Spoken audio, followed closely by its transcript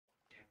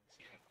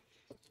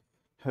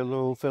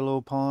Hello,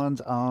 fellow pawns.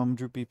 I'm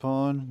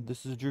DroopyPawn.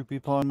 This is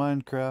DroopyPawn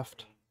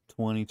Minecraft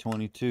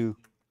 2022,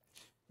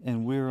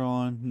 and we're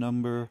on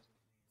number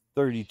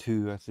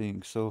 32, I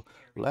think. So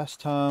last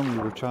time we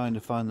were trying to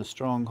find the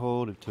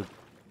stronghold. It took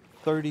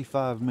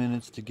 35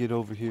 minutes to get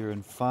over here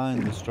and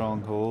find the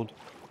stronghold,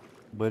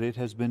 but it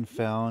has been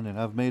found, and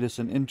I've made us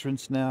an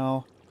entrance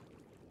now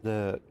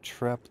that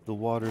trapped the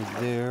water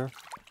there.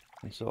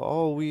 And so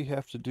all we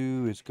have to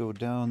do is go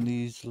down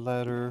this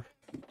ladder,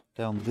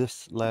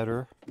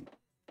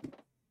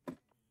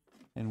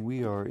 and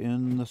we are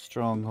in the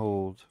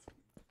stronghold.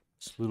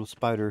 This little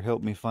spider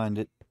helped me find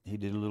it. He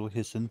did a little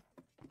hissing.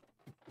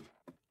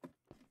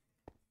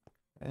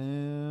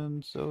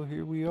 And so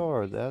here we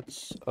are.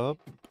 That's up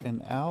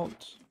and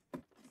out.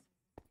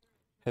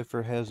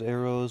 Heifer has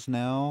arrows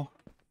now.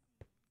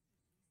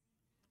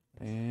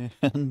 And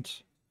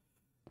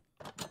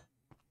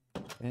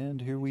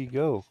here we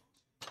go.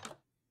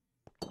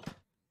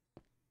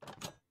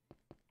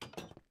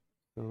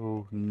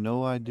 So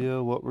no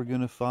idea what we're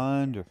gonna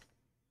find or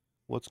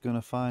what's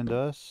gonna find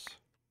us.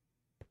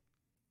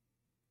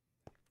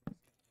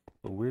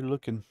 But we're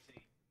looking.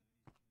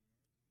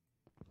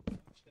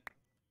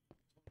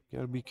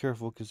 Gotta be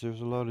careful because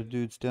there's a lot of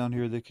dudes down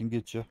here that can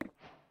get you.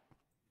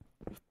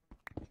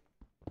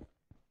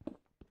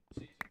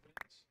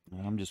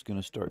 And I'm just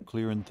gonna start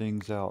clearing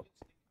things out.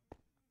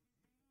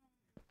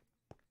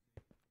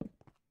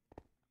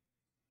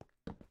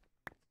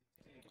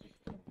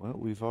 Well,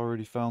 we've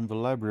already found the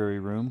library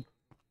room.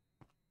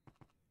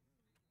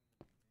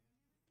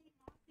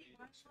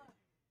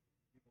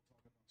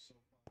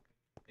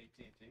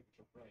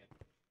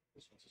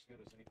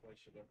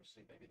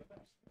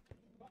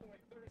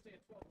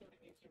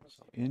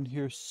 So in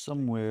here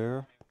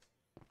somewhere,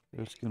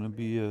 there's going to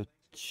be a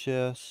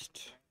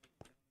chest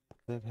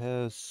that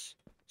has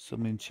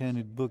some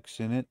enchanted books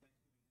in it,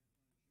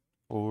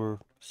 or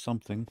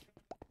something.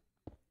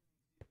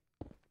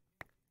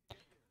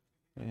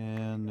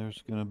 And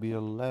there's going to be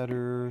a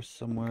ladder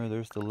somewhere.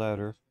 There's the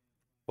ladder.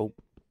 Oh,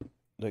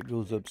 that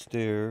goes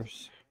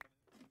upstairs.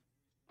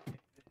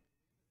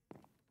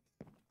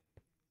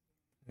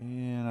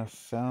 And I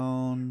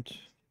found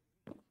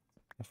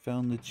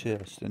the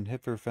chest, and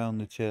Heifer found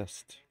the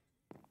chest.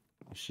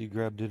 She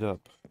grabbed it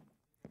up.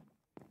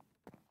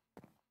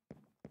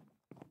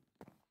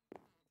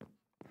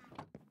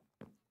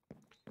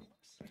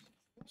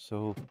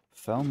 So,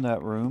 found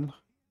that room.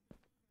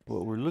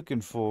 What we're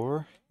looking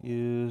for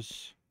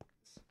is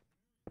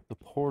the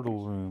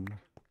portal room.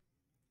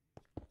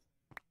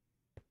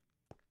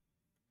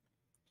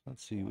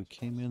 Let's see, we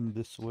came in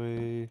this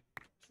way.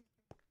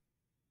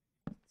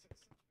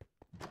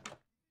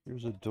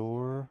 Here's a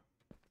door.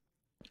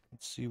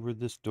 Let's see where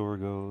this door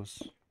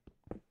goes.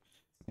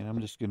 And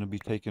I'm just going to be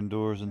taking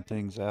doors and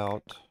things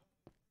out.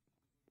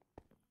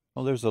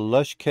 Oh, there's a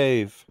lush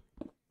cave.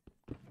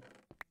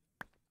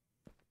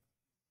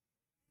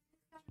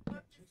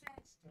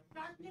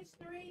 Darkness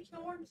 3,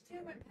 Storms 2,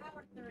 and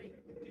Power 3.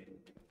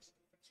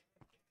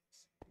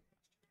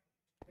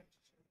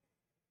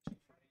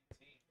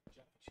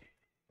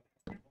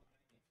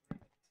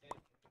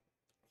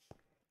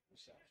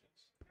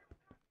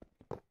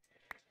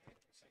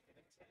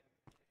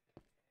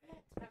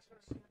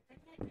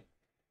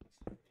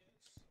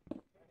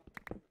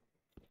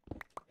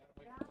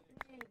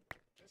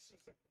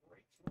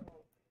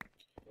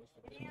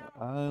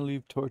 I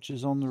leave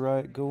torches on the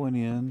right going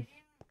in.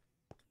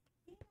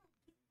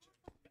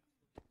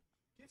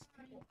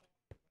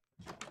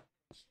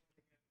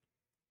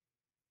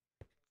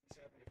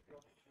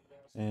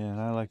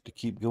 And I like to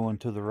keep going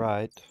to the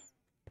right.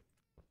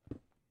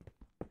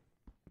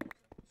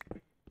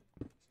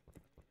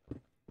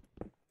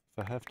 If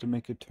I have to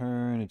make a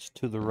turn, it's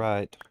to the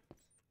right.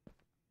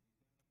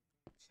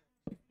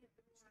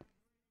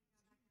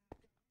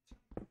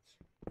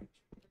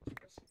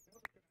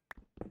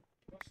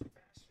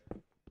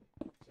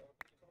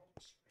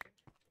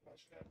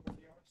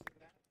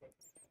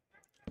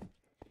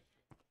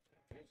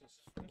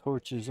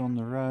 Torches on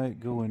the right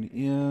going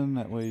in.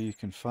 That way you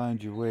can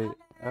find your way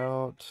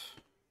out.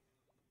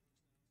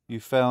 You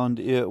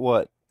found it,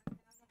 what?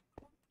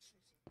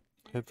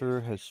 Heifer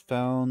has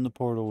found the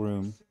portal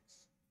room.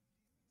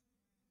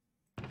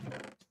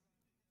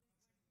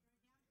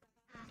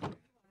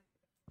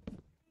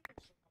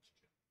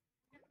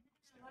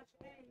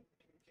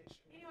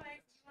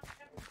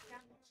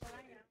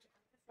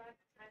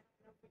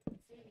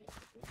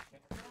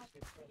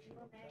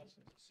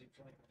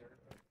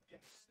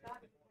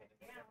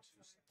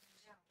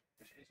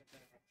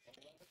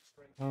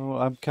 Oh,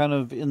 I'm kind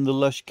of in the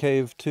lush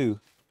cave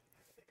too.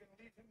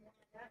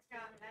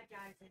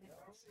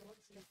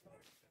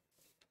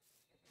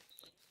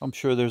 I'm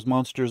sure there's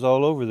monsters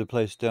all over the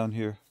place down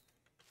here.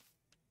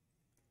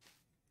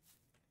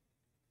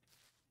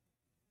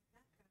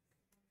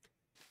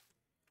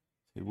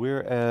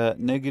 We're at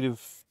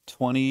negative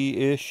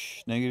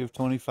 20-ish, negative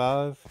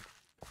 25.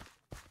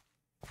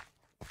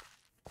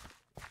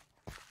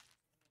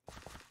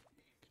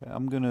 Okay,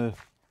 I'm gonna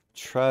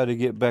try to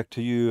get back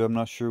to you. I'm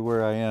not sure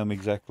where I am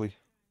exactly.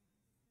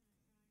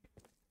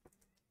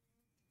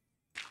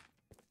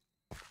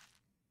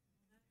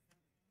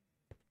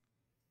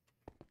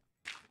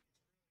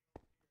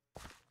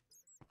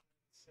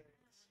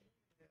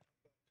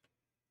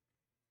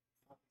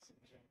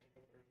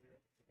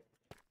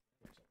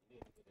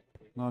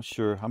 Not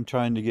sure. I'm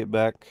trying to get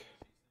back.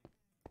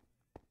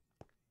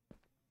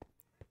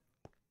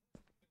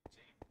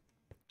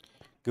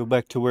 Go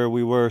back to where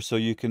we were so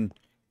you can...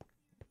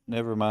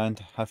 Never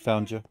mind. I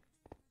found you.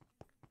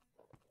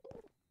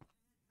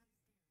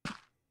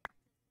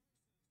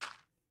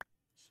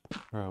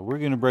 Alright, we're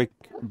gonna break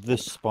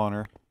this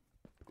spawner.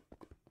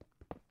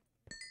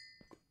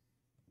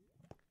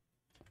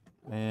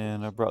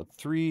 And I brought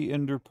 3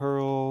 ender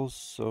pearls,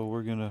 so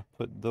we're gonna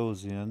put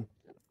those in.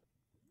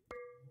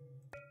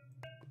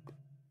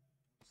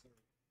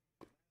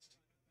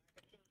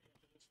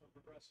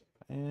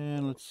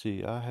 And let's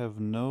see, I have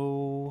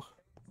no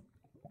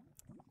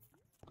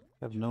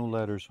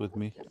ladders with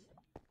me.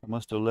 I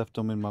must have left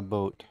them in my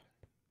boat.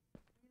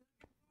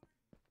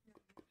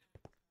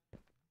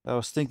 I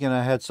was thinking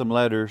I had some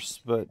ladders,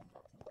 but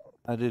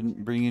I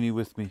didn't bring any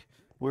with me.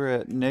 We're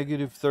at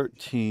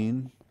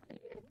 -13.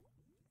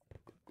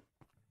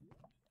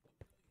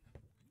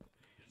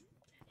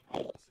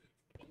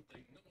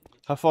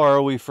 How far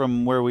are we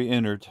from where we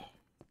entered?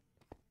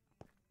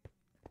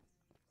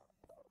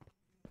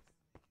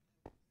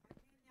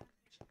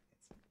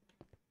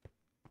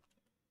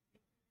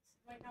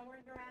 Wait, now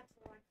where they're at,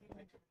 so I can.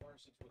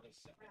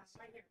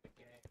 Right here.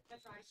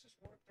 That's right.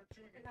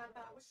 And I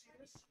thought, what's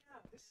this?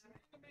 No, this is man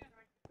to man.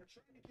 They're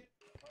trying to get.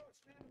 Oh,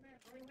 it's man to man.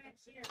 We went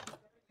here.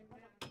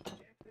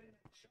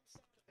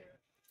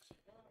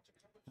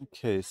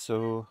 Okay,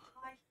 so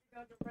I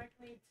go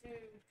directly to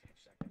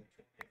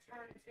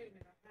return to me,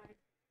 okay?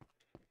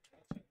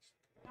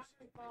 Not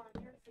too far.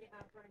 Here's the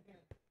app right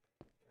here.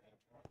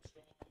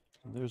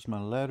 there's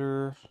my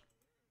ladder.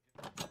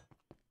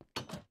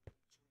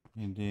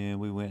 And then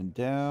we went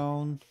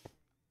down.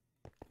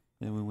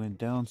 Then we went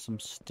down some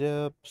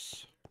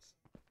steps.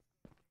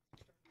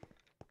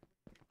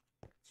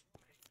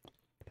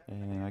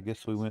 And I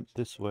guess we went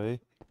this way.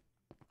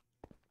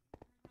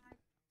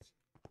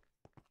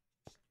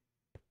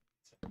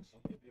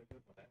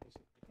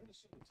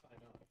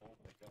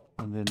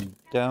 And then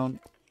down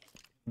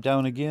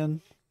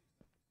again.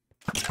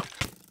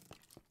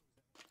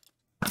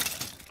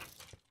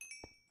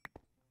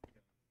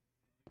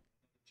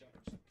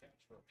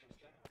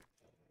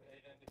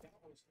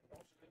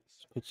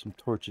 Let's put some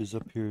torches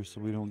up here so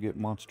we don't get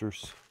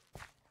monsters.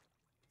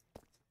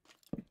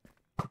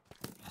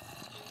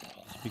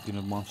 Speaking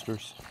of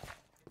monsters.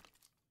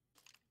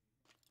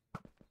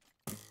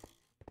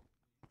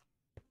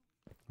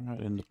 Alright,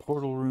 and the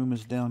portal room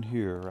is down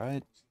here,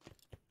 right?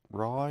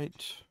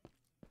 Right.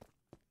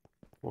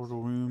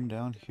 Portal room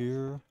down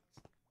here.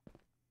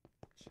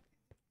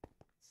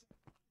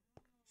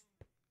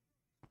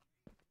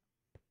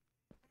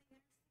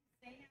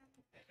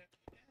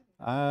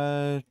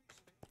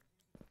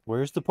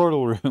 Where's the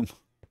portal room?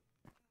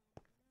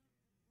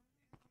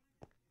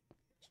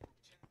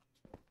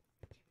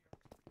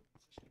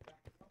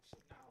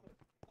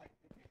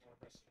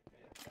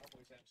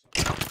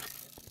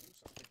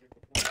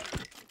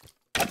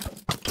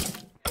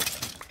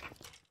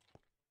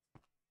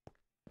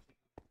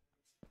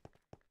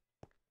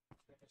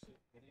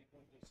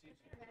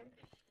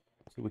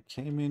 So we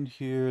came in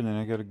here and then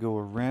I gotta go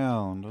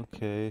around,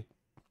 okay.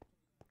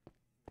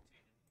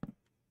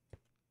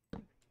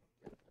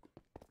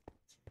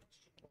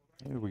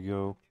 There we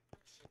go.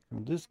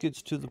 And this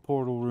gets to the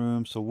portal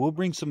room, so we'll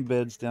bring some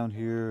beds down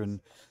here and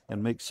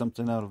make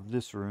something out of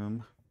this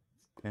room.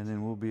 And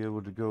then we'll be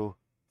able to go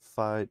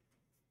fight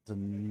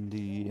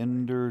the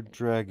Ender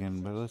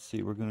Dragon. But let's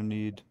see, we're gonna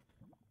need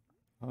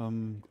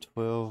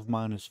 12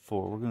 minus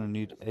 4. We're gonna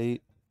need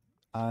 8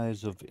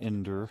 eyes of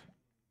Ender.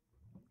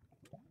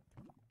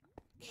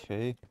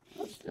 Okay.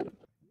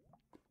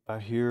 I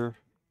hear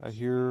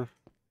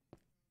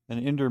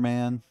an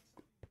Enderman.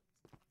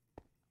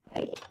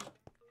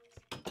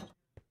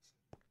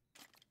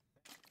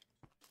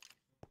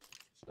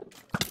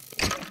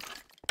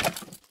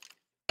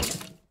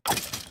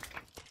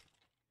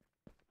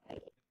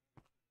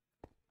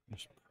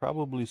 There's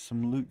probably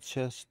some loot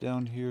chests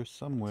down here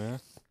somewhere.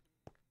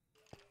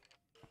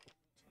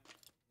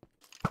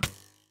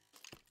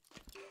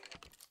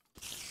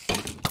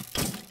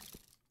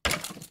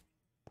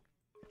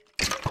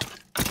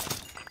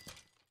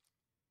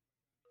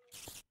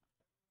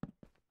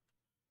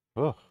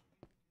 Oh.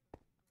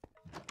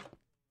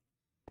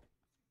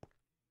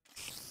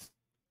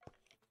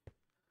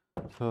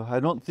 So I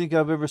don't think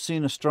I've ever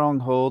seen a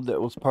stronghold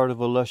that was part of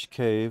a lush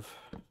cave.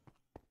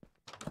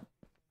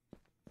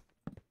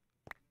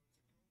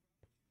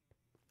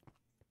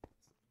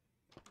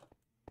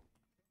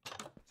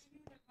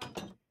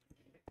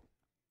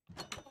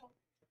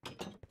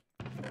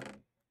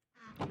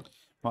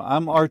 Well,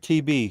 I'm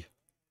RTB.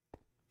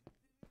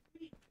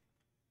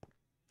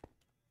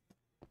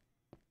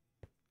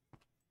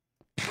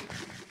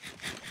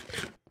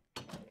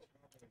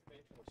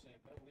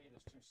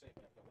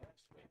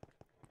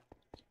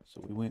 So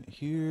we went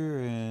here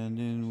and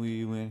then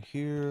we went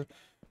here.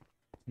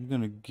 I'm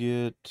gonna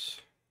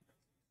get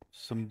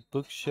some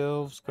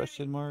bookshelves,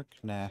 question mark?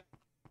 Nah.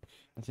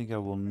 I think I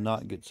will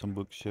not get some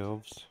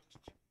bookshelves.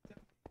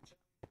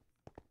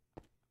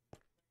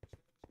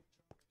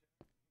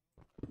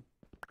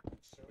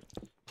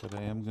 But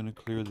I am going to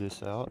clear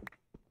this out.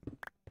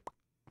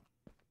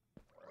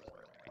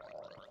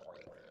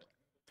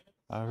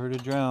 I heard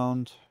it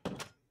drowned.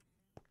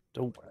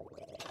 Don't.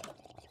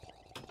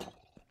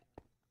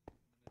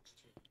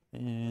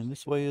 And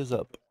this way is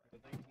up.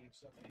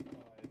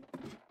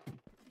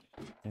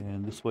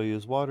 And this way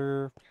is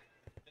water.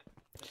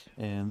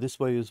 And this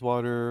way is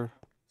water.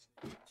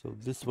 So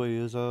this way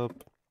is up.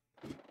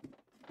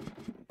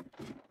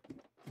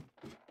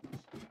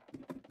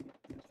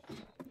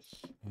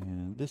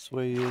 And this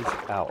way is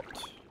out.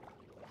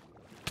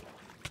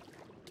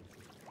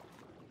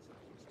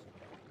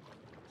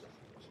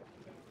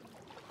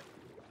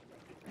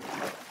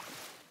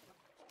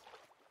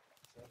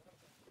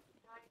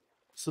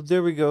 So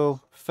there we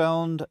go.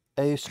 Found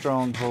a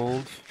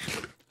stronghold.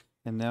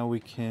 And now we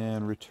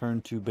can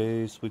return to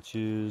base, which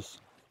is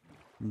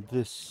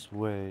this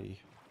way.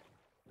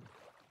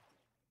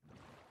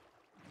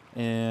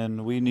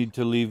 And we need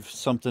to leave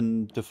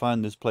something to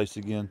find this place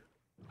again.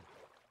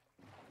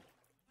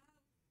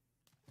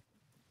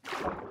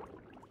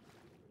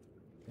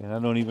 And I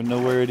don't even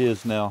know where it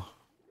is now.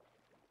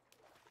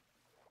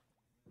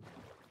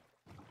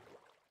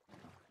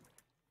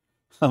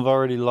 I've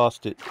already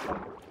lost it.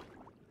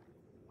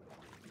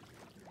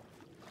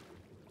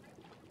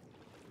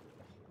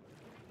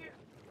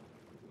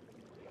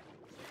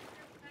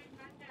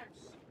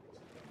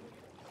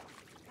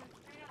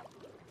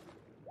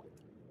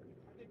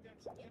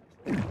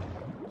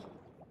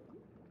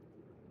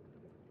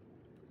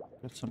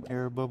 Got some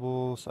air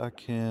bubbles. I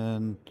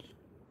can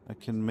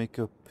make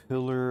a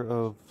pillar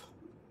of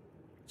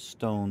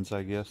stones,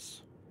 I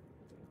guess.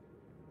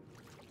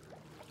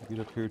 Get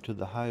up here to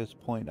the highest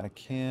point I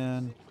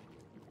can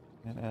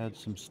and add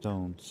some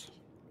stones.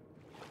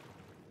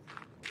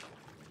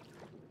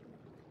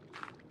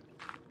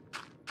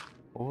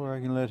 Or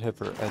I can let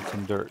Heifer add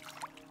some dirt.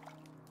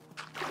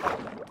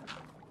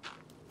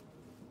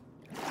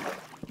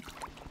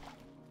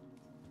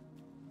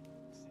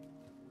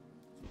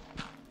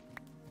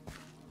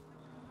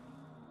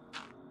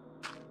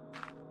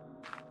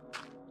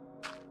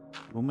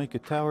 We'll make a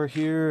tower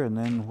here and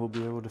then we'll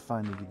be able to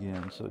find it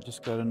again. So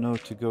just gotta know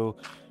to go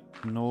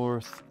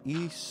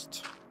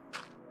northeast.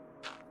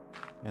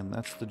 And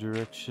that's the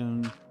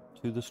direction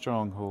to the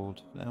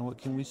stronghold. Now what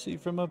can we see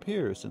from up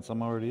here since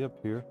I'm already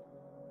up here?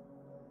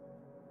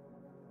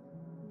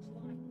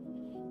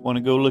 Want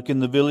to go look in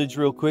the village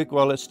real quick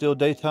while it's still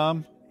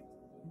daytime?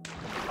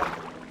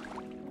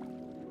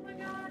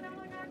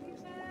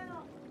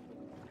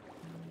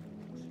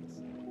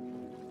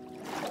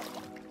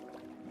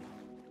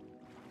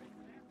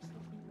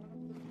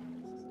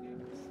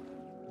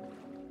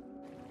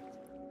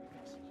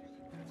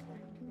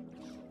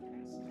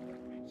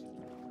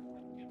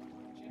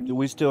 Do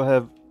we still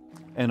have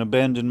an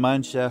abandoned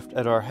mineshaft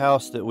at our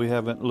house that we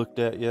haven't looked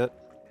at yet?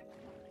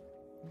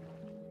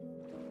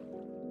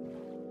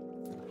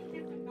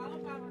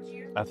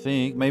 I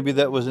think maybe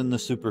that was in the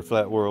super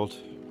flat world.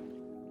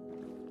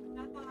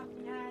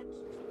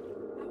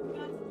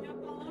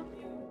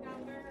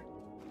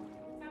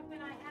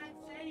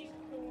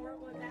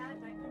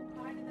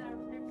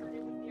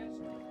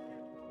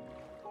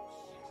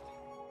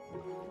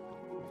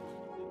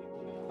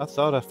 I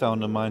thought I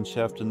found a mine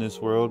shaft in this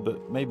world,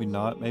 but maybe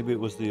not. Maybe it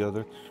was the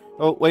other.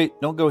 Oh, wait,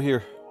 don't go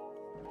here.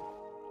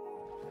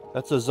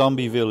 That's a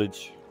zombie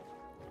village.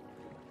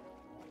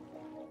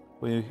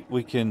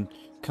 We can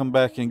come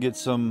back and get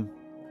some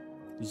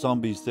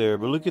zombies there.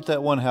 But look at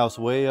that one house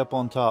way up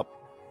on top.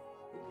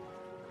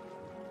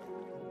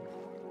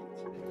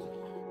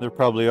 They're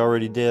probably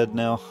already dead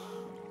now.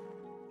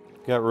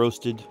 Got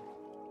roasted.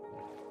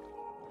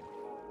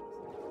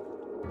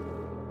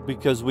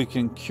 Because we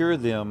can cure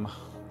them.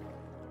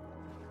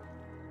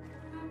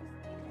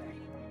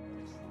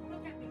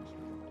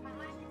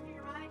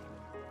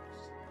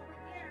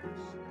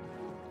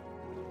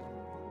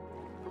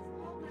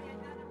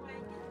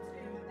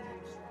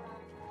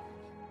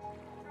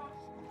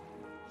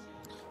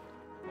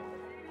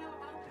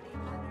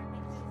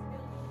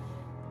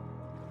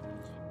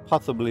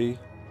 Possibly.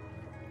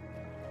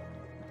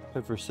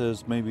 Pepper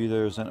says maybe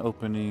there's an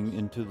opening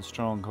into the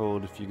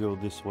stronghold if you go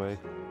this way.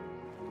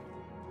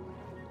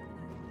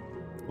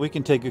 We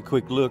can take a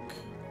quick look.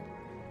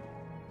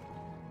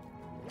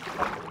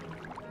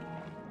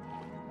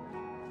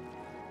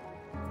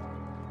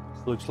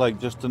 Looks like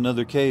just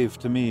another cave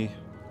to me.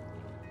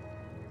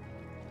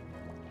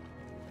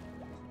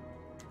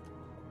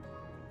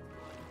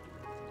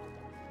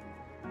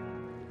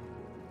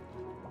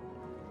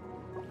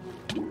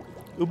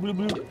 Oh, blue,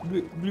 blue,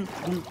 blue, blue,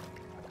 blue.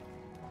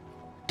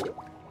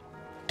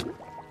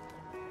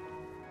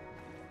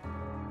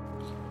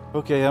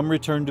 Okay, I'm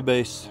returned to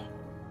base.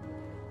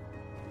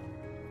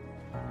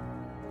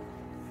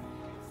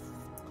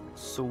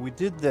 So we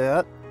did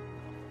that.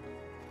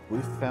 We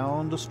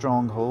found a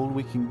stronghold.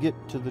 We can get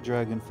to the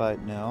dragon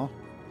fight now.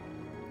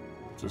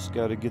 Just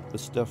got to get the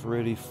stuff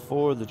ready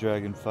for the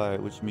dragon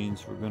fight, which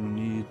means we're going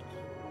to need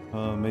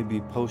maybe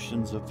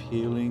potions of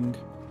healing.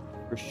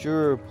 For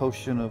sure, a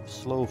potion of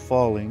slow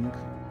falling.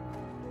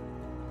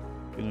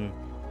 Gonna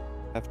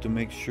Have to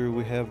make sure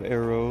we have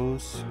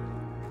arrows.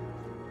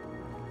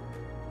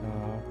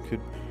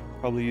 Could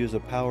probably use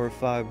a power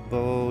 5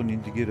 bow.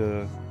 Need to get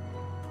a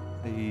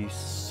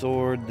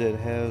sword that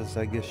has,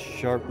 I guess,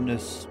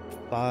 sharpness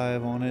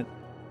 5 on it.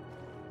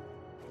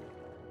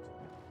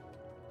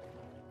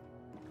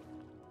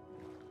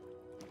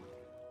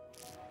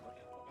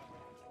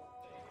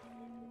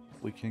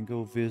 We can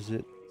go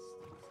visit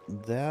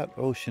that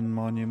ocean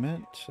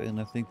monument,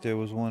 and I think there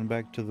was one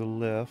back to the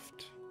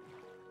left.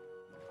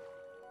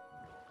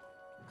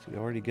 So we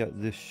already got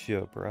this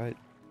ship, right?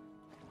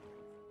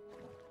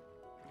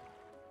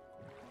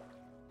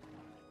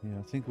 Yeah,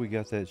 I think we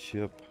got that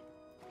ship.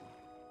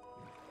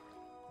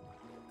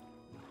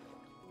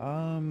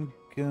 I'm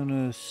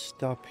gonna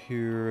stop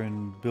here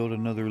and build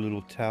another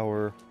little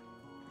tower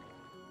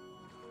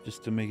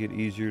just to make it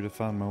easier to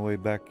find my way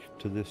back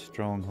to this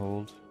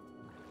stronghold.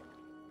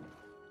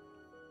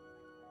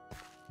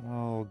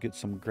 I'll get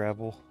some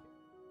gravel.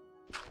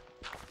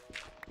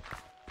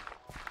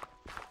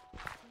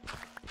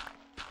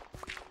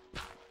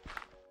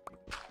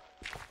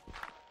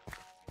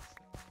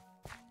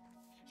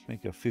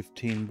 Make a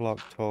 15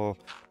 block tall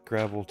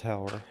gravel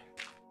tower.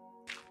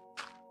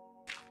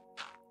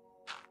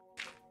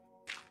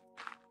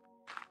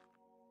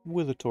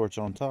 With a torch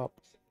on top.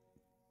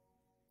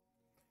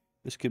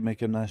 This could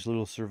make a nice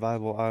little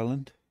survival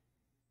island.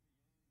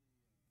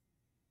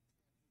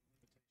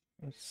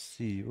 Let's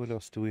see, what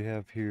else do we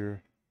have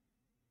here?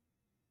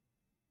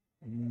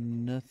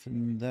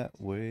 Nothing that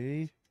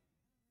way.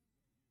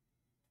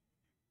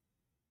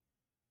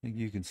 I think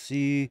you can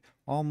see,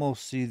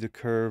 almost see the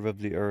curve of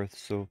the earth,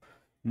 so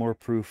more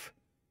proof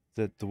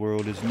that the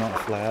world is not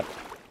flat.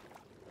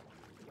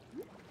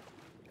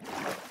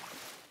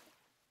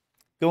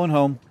 Going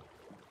home.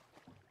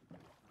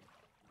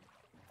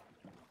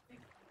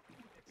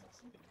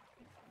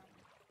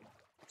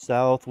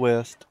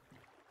 Southwest.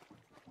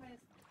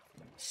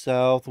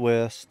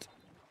 Southwest.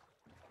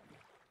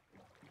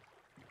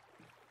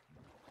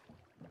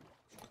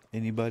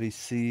 Anybody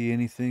see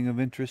anything of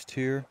interest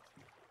here?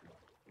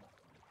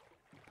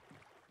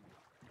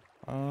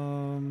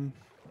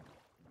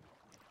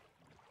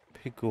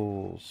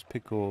 Pickles.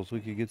 Pickles.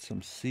 We could get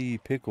some sea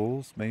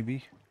pickles,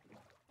 maybe.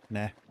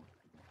 Nah.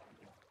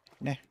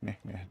 Nah.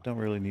 Don't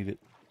really need it.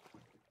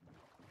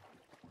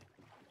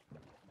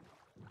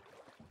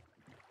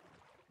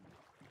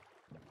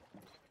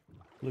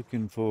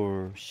 Looking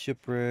for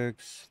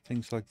shipwrecks,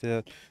 things like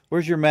that.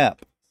 Where's your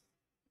map?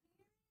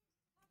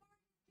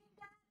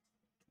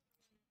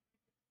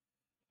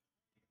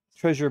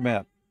 Treasure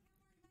map.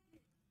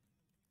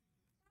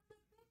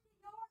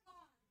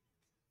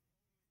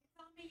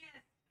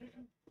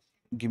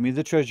 Give me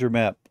the treasure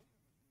map.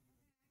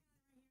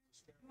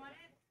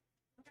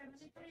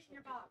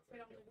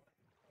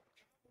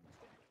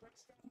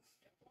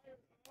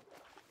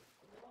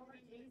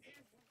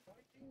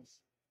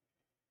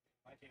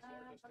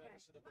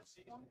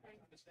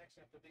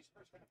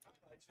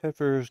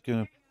 Heifer's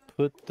gonna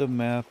put the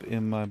map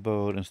in my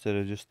boat instead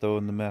of just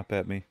throwing the map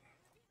at me.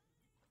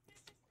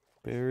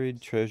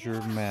 Buried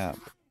treasure map.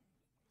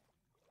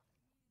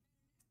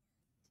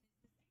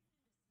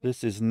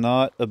 This is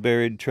not a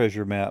buried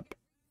treasure map.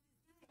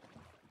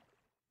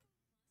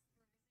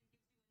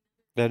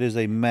 That is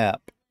a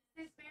map.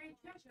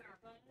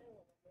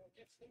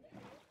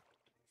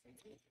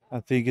 I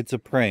think it's a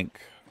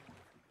prank.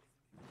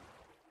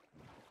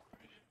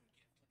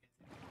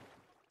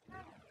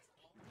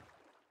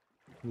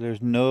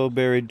 There's no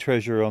buried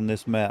treasure on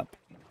this map.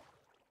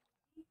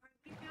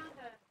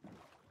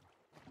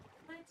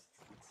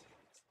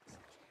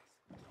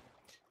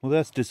 Well,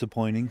 that's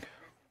disappointing.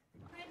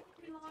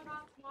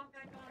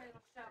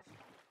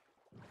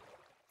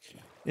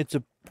 It's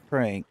a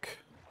prank.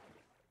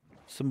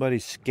 Somebody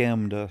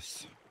scammed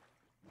us.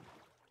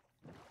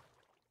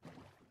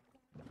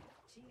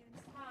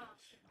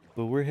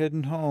 But we're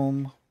heading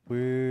home.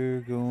 We're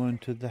going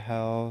to the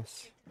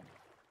house.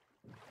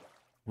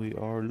 We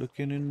are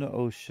looking in the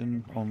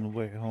ocean on the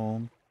way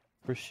home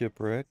for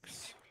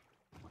shipwrecks.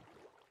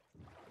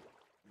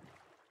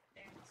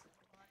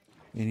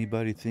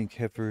 Anybody think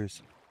Heifer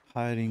is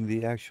hiding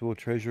the actual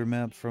treasure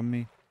map from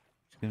me?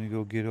 She's gonna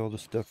go get all the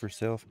stuff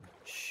herself.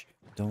 Shh,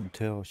 don't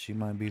tell. She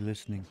might be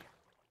listening.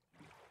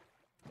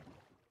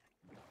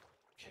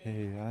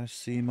 Okay, I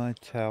see my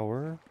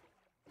tower.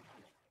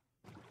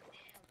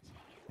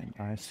 And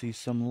I see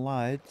some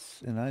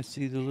lights. And I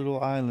see the little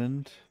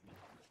island.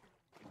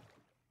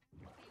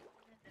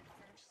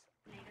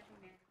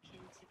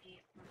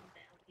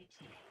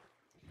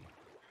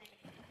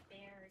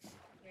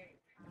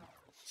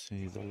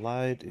 See, the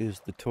light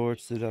is the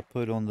torch that I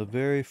put on the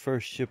very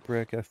first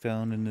shipwreck I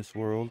found in this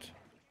world.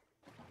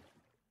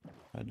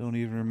 I don't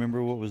even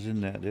remember what was in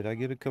that. Did I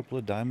get a couple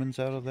of diamonds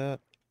out of that?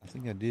 I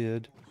think I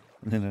did.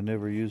 And then I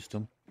never used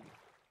them.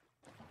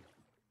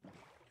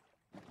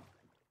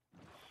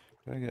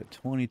 I got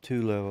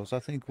 22 levels. I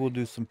think we'll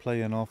do some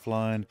playing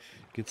offline,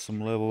 get some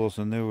levels,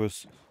 and there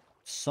was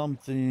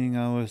something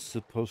I was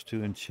supposed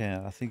to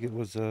enchant. I think it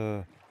was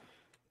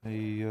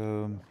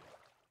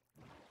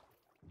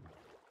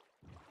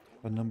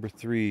a number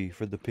 3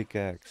 for the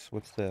pickaxe.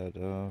 What's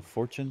that?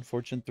 Fortune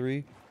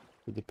 3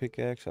 for the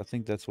pickaxe. I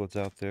think that's what's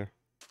out there.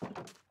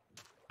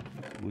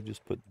 We'll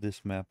just put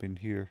this map in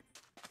here.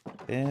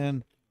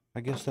 And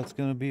I guess that's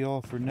gonna be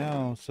all for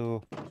now.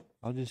 So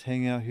I'll just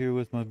hang out here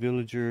with my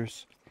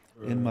villagers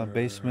in my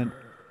basement.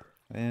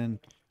 And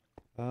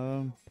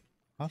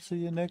I'll see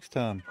you next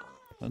time.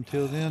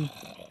 Until then,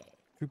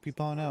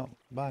 DroopyPawn out.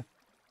 Bye.